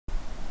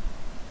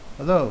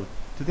Although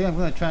today I'm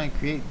going to try and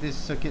create this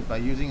circuit by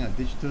using a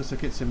digital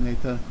circuit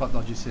simulator called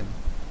Logisim.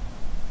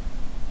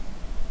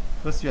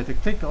 First you have to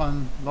click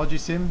on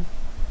Logisim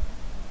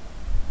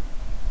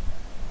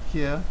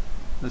here,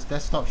 this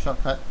desktop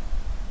shortcut,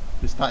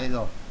 to start it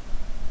off.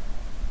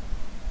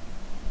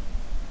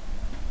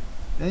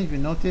 Then if you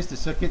notice, the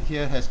circuit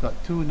here has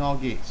got two NOR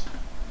gates.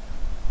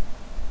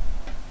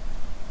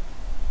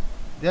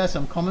 There are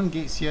some common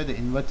gates here, the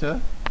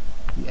inverter,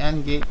 the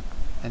AND gate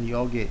and the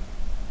OR gate.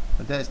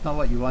 But that is not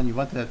what you want. You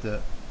want to have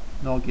the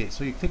NOR gate.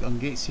 So you click on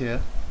gates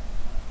here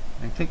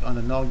and click on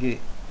the NOR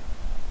gate.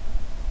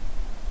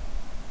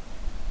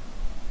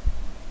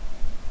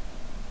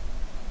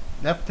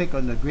 Left click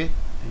on the grid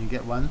and you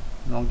get one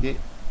NOR gate.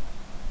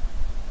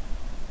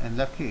 And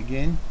left click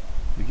again,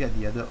 you get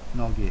the other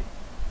NOR gate.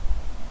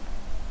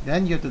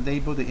 Then you have to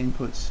label the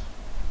inputs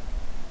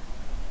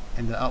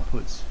and the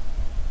outputs.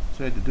 So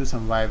you have to do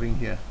some wiring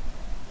here.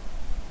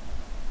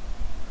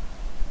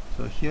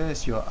 So here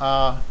is your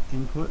R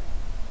input.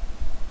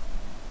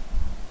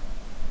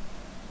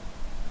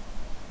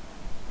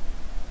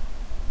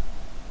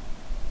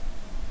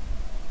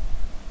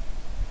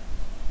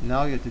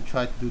 Now you have to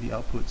try to do the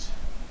outputs.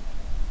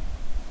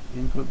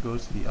 Input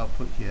goes to the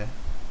output here.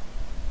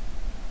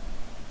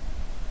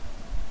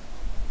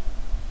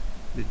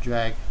 The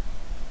drag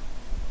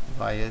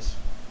wires,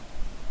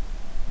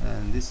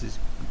 and this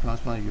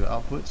becomes one of your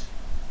outputs.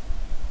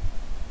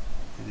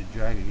 The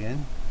drag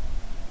again,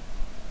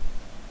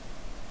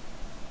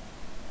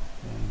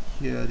 and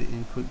here the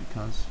input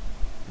becomes,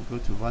 will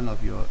go to one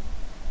of your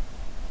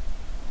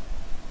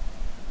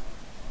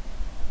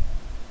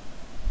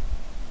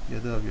the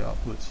other of your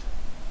outputs.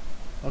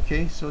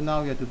 Okay, so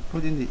now we have to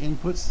put in the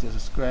inputs. There's a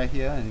square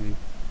here and we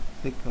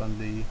click on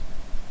the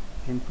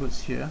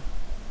inputs here,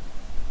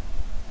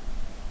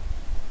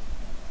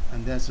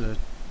 and there's a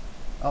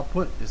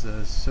output is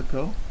a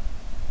circle.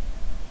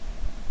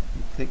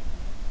 You click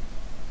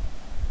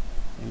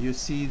and you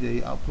see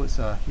the outputs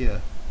are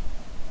here,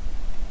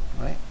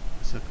 right?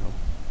 A circle.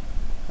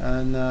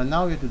 And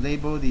now we have to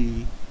label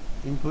the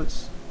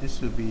inputs.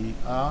 This will be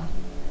R,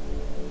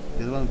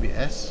 the other one will be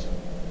S.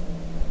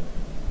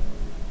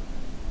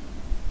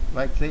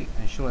 Right click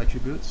and show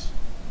attributes.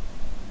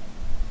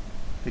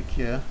 Click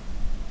here,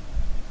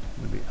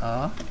 it will be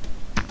R,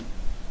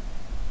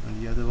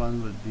 and the other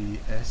one would be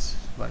S.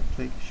 Right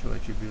click, show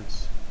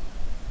attributes,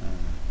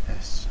 and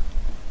S.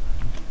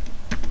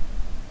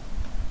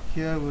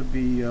 Here would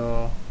be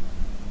your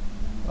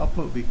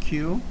output would be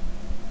Q.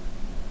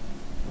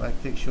 Right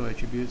click, show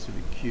attributes, would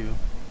be Q.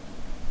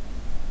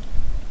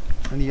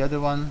 And the other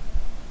one,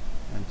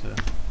 enter,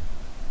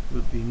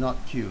 would be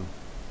not Q.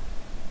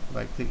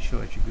 Right click, show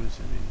attributes,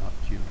 and be not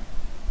Q.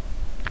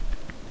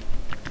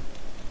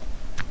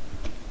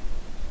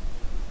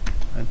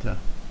 Enter.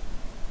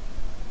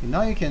 Okay,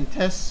 now you can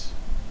test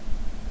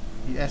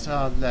the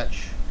SR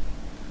latch.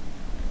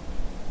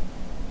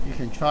 You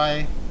can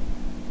try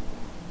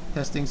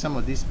testing some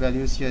of these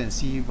values here and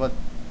see what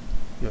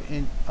your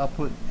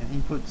output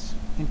and inputs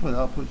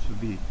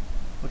would be.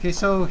 Okay,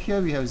 so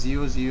here we have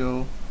 0,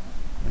 0,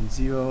 and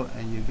 0,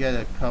 and you get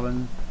a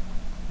current,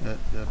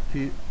 the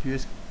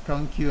previous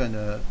current Q and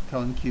the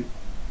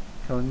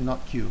current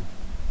not Q.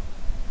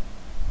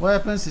 What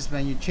happens is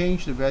when you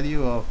change the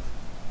value of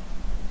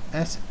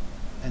S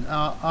and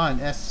R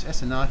and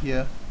S and R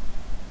here,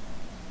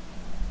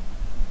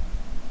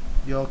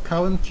 your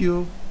current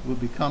Q will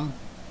become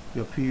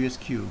your previous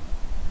Q.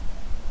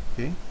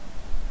 Okay,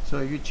 so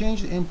if you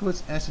change the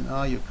inputs S and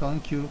R, your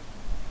current Q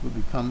will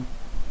become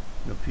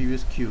your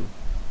previous Q.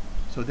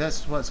 So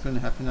that's what's going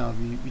to happen now.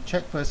 We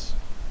check first.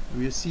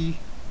 We'll see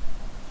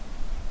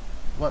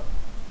what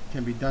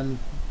can be done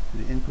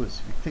with the inputs.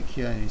 We click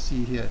here and you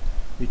see here.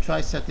 We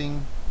try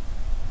setting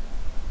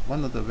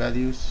one of the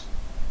values.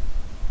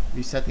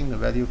 Resetting the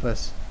value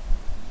first.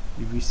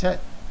 We reset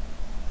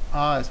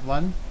R as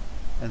 1,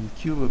 and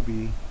Q will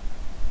be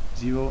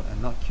 0,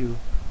 and not Q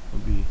will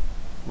be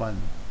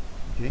 1.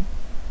 Okay.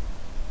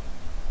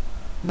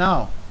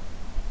 Now,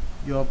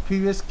 your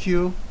previous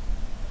Q,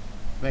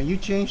 when you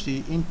change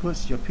the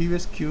inputs, your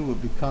previous Q will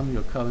become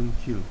your current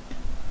Q.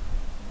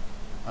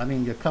 I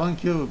mean, your current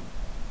Q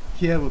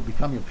here will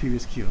become your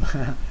previous Q.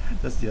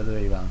 That's the other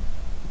way around.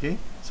 Okay.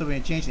 So when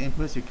you change the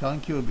inputs, your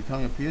current Q will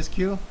become your previous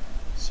Q.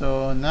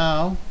 So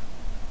now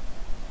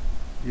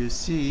you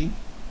see,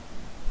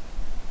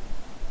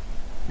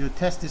 you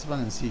test this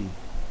one and see.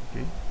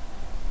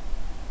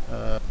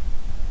 Okay.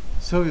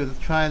 So we'll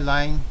try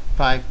line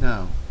 5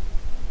 now,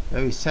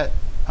 where we set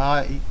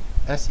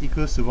S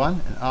equals to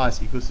 1 and R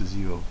is equals to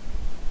 0.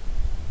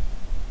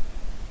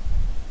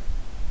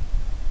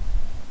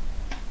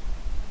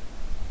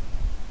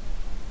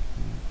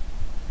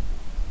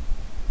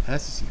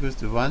 S is equals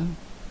to 1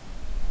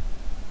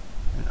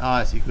 and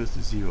R is equals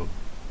to 0.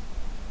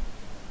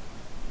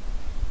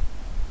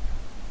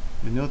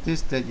 You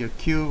notice that your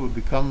Q will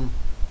become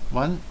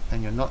 1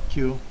 and your not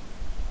Q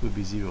will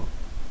be 0.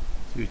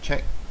 So you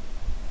check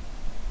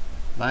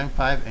line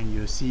 5 and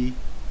you'll see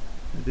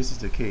that this is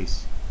the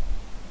case.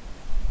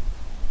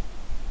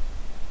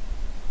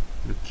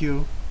 You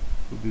Q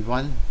would be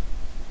 1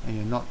 and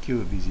your not Q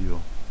would be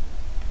 0.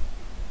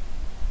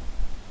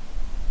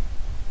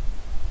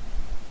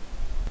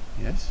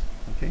 Yes,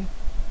 okay.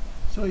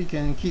 So you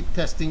can keep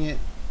testing it,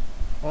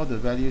 all the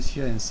values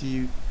here, and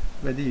see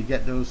whether you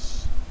get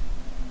those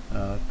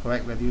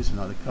correct values or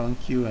not, the current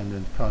Q and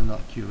the current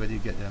not Q, whether you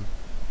get them.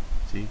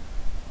 See?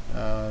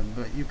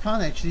 But you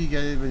can't actually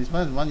get it, when it's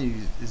one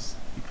you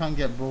can't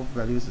get both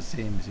values the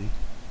same, see?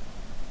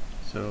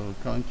 So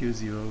current Q is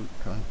 0,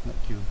 current not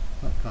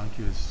current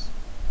Q is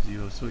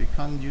 0, so you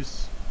can't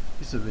use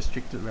these are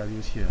restricted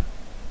values here.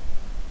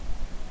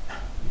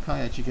 You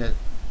can't actually get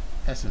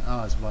S and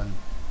R as 1.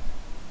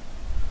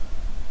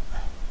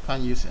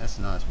 Can't use S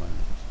and R as 1.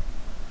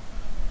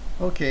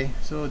 Okay,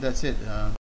 so that's it.